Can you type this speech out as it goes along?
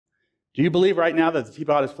Do you believe right now that the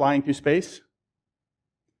teapot is flying through space?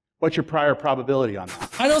 What's your prior probability on that?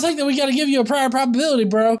 I don't think that we got to give you a prior probability,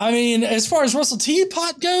 bro. I mean, as far as Russell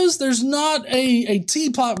Teapot goes, there's not a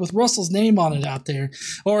teapot with Russell's name on it out there,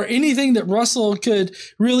 or anything that Russell could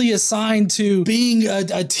really assign to being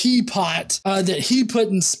a teapot that he put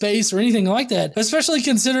in space or anything like that, especially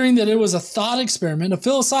considering that it was a thought experiment, a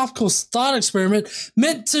philosophical thought experiment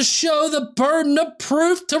meant to show the burden of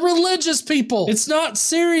proof to religious people. It's not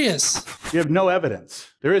serious. You have no evidence.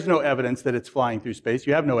 There is no evidence that it's flying through space.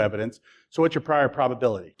 You have no evidence. So what's your prior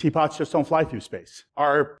probability? Teapots just don't fly through space.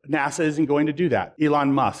 NASA isn't going to do that.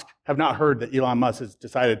 Elon Musk. Have not heard that Elon Musk has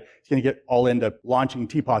decided he's going to get all into launching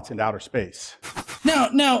teapots into outer space.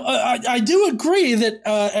 Now, I do agree that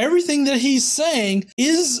everything that he's saying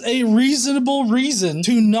is a reasonable reason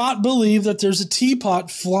to not believe that there's a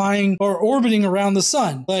teapot flying or orbiting around the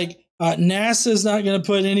sun. Like, NASA is not going to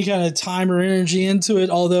put any kind of time or energy into it,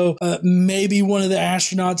 although maybe one of the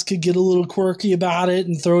astronauts could get a little quirky about it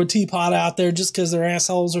and throw a teapot out there just because they're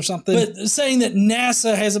assholes or something. But saying that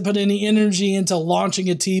NASA hasn't put any energy into launching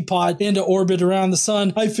a teapot into orbit around the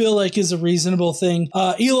sun, I feel like is a reasonable thing.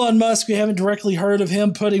 Elon Musk, we haven't directly heard of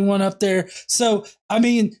him putting one up there. So, I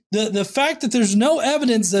mean, the fact that there's no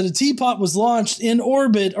evidence that a teapot was launched in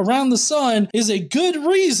orbit around the sun is a good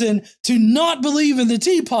reason to not believe in the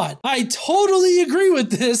teapot. I totally agree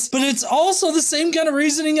with this, but it's also the same kind of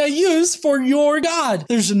reasoning I use for your God.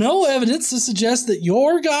 There's no evidence to suggest that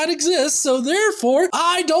your God exists, so therefore,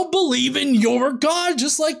 I don't believe in your God,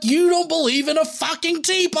 just like you don't believe in a fucking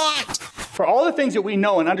teapot. For all the things that we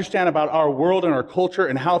know and understand about our world and our culture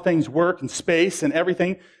and how things work and space and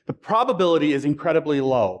everything, the probability is incredibly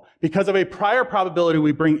low because of a prior probability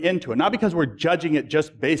we bring into it, not because we're judging it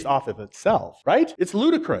just based off of itself, right? It's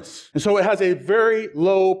ludicrous. And so it has a very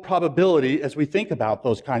low probability as we think about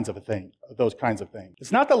those kinds of things.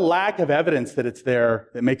 It's not the lack of evidence that it's there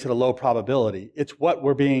that makes it a low probability. It's what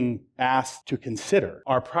we're being asked to consider,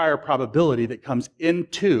 our prior probability that comes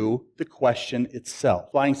into the question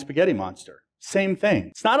itself. Flying spaghetti monster, same thing.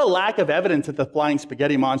 It's not a lack of evidence that the flying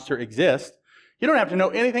spaghetti monster exists. You don't have to know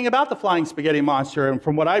anything about the flying spaghetti monster. And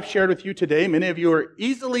from what I've shared with you today, many of you are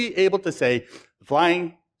easily able to say the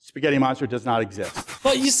flying spaghetti monster does not exist.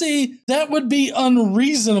 But you see, that would be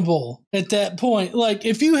unreasonable at that point. Like,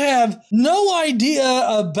 if you have no idea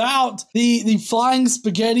about the flying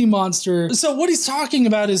spaghetti monster, so what he's talking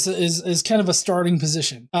about is kind of a starting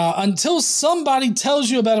position. Until somebody tells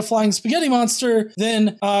you about a flying spaghetti monster,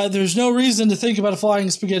 then there's no reason to think about a flying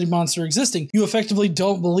spaghetti monster existing. You effectively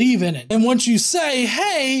don't believe in it. And once you say,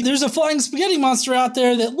 hey, there's a flying spaghetti monster out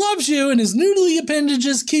there that loves you and his noodly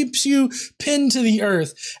appendages keeps you pinned to the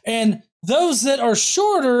earth, and those that are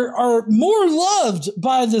shorter are more loved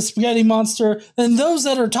by the spaghetti monster than those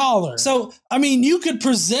that are taller. So, I mean, you could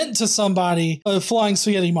present to somebody a flying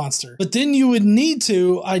spaghetti monster, but then you would need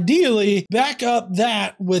to ideally back up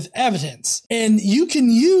that with evidence. And you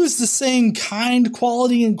can use the same kind,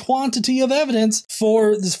 quality, and quantity of evidence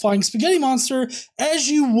for this flying spaghetti monster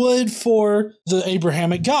as you would for the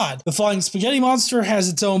Abrahamic God. The flying spaghetti monster has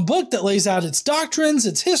its own book that lays out its doctrines,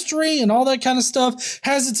 its history, and all that kind of stuff,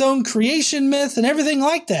 has its own creation myth and everything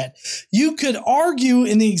like that. You could argue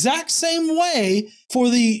in the exact same way for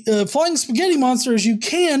the flying spaghetti monster as you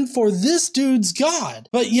can for this dude's God,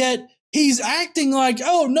 but yet he's acting like,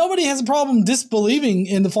 oh, nobody has a problem disbelieving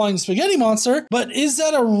in the flying spaghetti monster. But is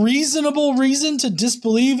that a reasonable reason to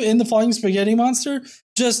disbelieve in the flying spaghetti monster?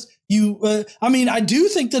 I mean, I do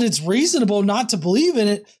think that it's reasonable not to believe in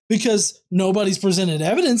it because nobody's presented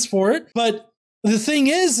evidence for it, but the thing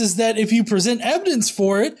is that if you present evidence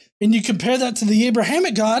for it and you compare that to the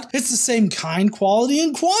Abrahamic God, it's the same kind, quality,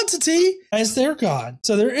 and quantity as their God.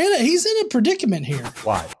 So he's in a predicament here.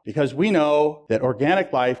 Why? Because we know that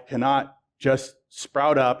organic life cannot just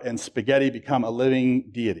sprout up and spaghetti become a living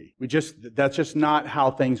deity. That's just not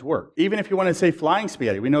how things work. Even if you want to say flying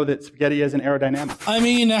spaghetti, we know that spaghetti isn't aerodynamic. I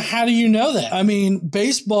mean, how do you know that? I mean,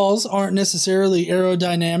 baseballs aren't necessarily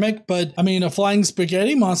aerodynamic, but I mean, a flying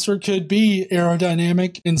spaghetti monster could be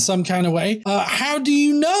aerodynamic in some kind of way. How do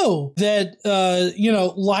you know that,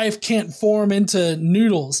 life can't form into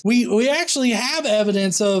noodles? We actually have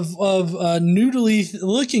evidence of noodly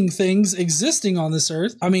looking things existing on this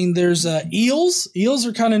earth. I mean, there's eels. Eels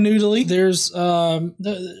are kind of noodly. There's,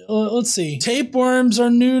 let's see, tapeworms are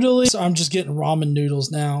noodly. So I'm just getting ramen noodles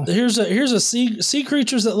now. Here's a sea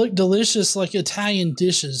creatures that look delicious like Italian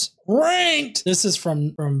dishes. ranked. This is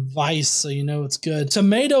from Vice, so you know it's good.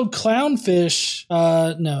 Tomato clownfish.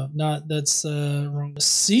 No, not that's wrong.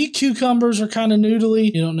 Sea cucumbers are kind of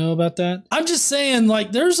noodly. You don't know about that? I'm just saying,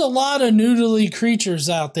 like, there's a lot of noodly creatures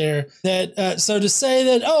out there that. So to say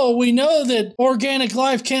that, oh, we know that organic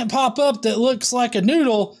life can't pop up that looks like a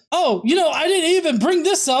noodle. Oh, you know, I didn't even bring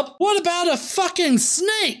this up. What about a fucking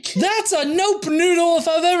snake? That's a nope noodle if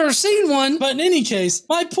I've ever seen one. But in any case,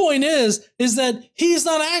 my point is that he's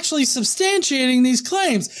not actually substantiating these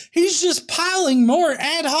claims. He's just piling more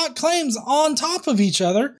ad hoc claims on top of each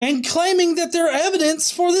other and claiming that they're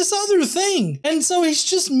evidence for this other thing. And so he's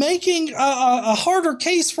just making a harder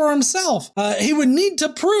case for himself. He would need to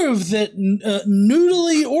prove that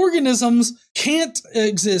noodly organisms can't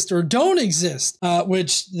exist or don't exist,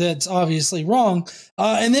 which that's obviously wrong.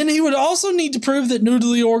 And then he would also need to prove that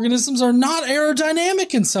noodly organisms are not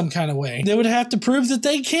aerodynamic in some kind of way. They would have to prove that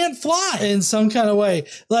they can't fly in some kind of way.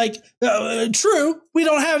 Like, true, we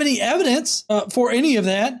don't have any evidence for any of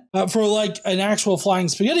that, for like an actual flying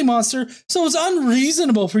spaghetti monster. So it's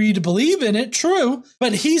unreasonable for you to believe in it, true.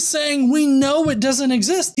 But he's saying we know it doesn't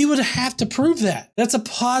exist. He would have to prove that. That's a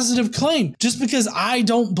positive claim. Just because I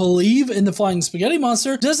don't believe in the flying spaghetti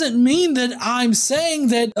monster doesn't mean that I'm saying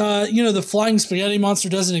that, the flying spaghetti monster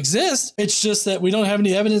doesn't exist. It's just that we don't have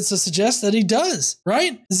any evidence to suggest that he does,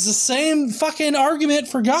 right? It's the same fucking argument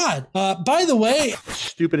for God. By the way,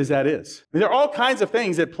 stupid as that is, there are all kinds of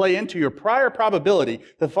things that play into your prior probability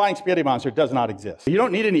that the flying spaghetti monster does not exist. You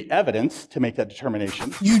don't need any evidence to make that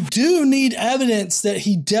determination. You do need evidence that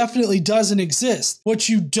he definitely doesn't exist. What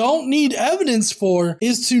you don't need evidence for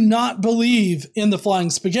is to not believe in the flying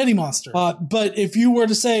spaghetti monster. But if you were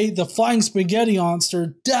to say the flying spaghetti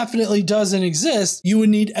monster definitely doesn't exist, you would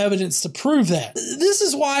need evidence to prove that. This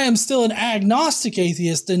is why I'm still an agnostic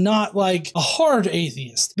atheist and not like a hard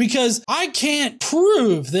atheist, because I can't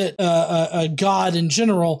prove that a God in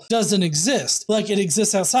general doesn't exist. Like, it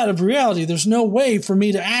exists outside of reality. There's no way for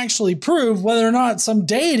me to actually prove whether or not some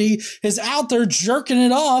deity is out there jerking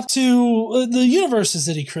it off to the universes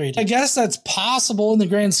that he created. I guess that's possible in the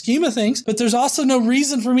grand scheme of things, but there's also no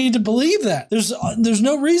reason for me to believe that. There's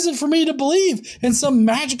no reason for me to believe in some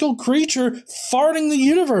magical creature farting the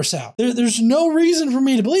universe out. There's no reason for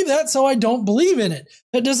me to believe that, so I don't believe in it.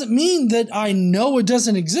 That doesn't mean that I know it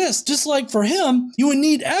doesn't exist. Just like for him, you would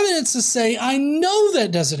need evidence to say, I know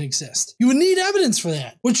that doesn't exist. You would need evidence for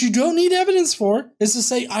that. What you don't need evidence for is to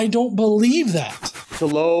say, I don't believe that. It's a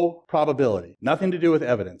low probability, nothing to do with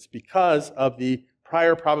evidence, because of the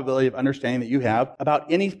prior probability of understanding that you have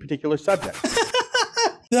about any particular subject.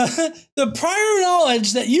 The prior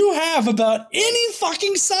knowledge that you have about any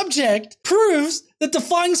fucking subject proves that the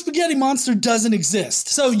flying spaghetti monster doesn't exist.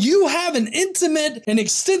 So you have an intimate and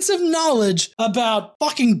extensive knowledge about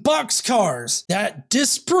fucking boxcars. That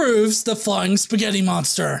disproves the flying spaghetti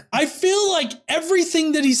monster. I feel like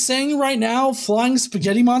everything that he's saying right now, flying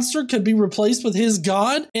spaghetti monster, could be replaced with his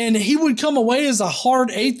God, and he would come away as a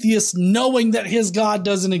hard atheist knowing that his God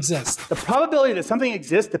doesn't exist. The probability that something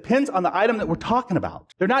exists depends on the item that we're talking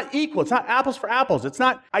about. They're not equal. It's not apples for apples. It's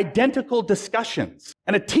not identical discussions.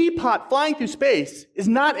 And a teapot flying through space is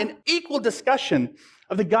not an equal discussion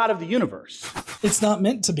of the God of the universe. It's not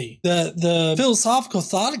meant to be. The philosophical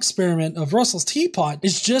thought experiment of Russell's teapot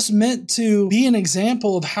is just meant to be an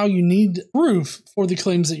example of how you need proof for the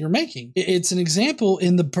claims that you're making. It's an example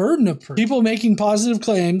in the burden of proof. People making positive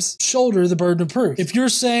claims shoulder the burden of proof. If you're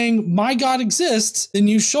saying my God exists, then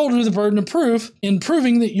you shoulder the burden of proof in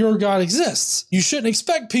proving that your God exists. You shouldn't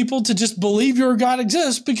expect people to just believe your God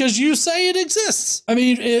exists because you say it exists. I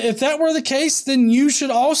mean, if that were the case, then you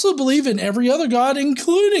should also believe in every other God,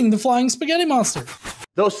 including the flying spaghetti monster.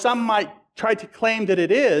 Though some might try to claim that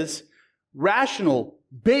it is, rational,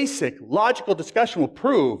 basic, logical discussion will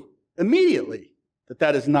prove immediately that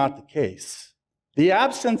that is not the case. The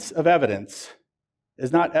absence of evidence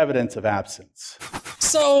is not evidence of absence.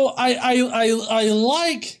 So I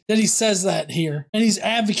like that he says that here, and he's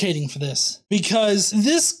advocating for this, because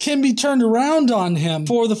this can be turned around on him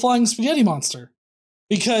for the flying spaghetti monster.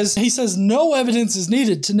 Because he says no evidence is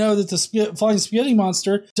needed to know that the flying spaghetti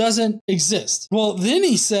monster doesn't exist. Well, then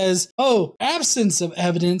he says, oh, absence of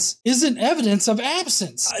evidence isn't evidence of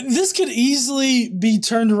absence. This could easily be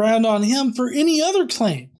turned around on him for any other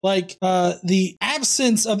claim. Like the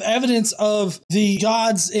absence of evidence of the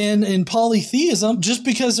gods in polytheism, just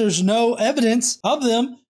because there's no evidence of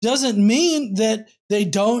them doesn't mean that they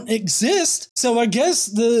don't exist. So I guess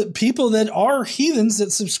the people that are heathens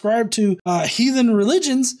that subscribe to heathen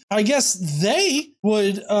religions, I guess they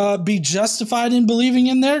would be justified in believing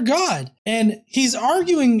in their God. And he's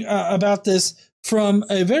arguing about this from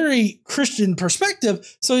a very Christian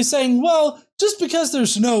perspective. So he's saying, well, just because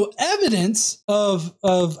there's no evidence of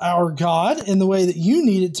our God in the way that you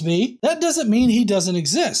need it to be, that doesn't mean he doesn't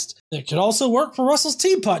exist. It could also work for Russell's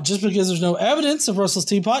teapot. Just because there's no evidence of Russell's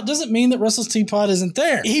teapot doesn't mean that Russell's teapot isn't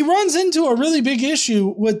there. He runs into a really big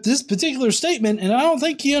issue with this particular statement, and I don't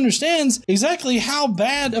think he understands exactly how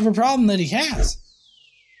bad of a problem that he has.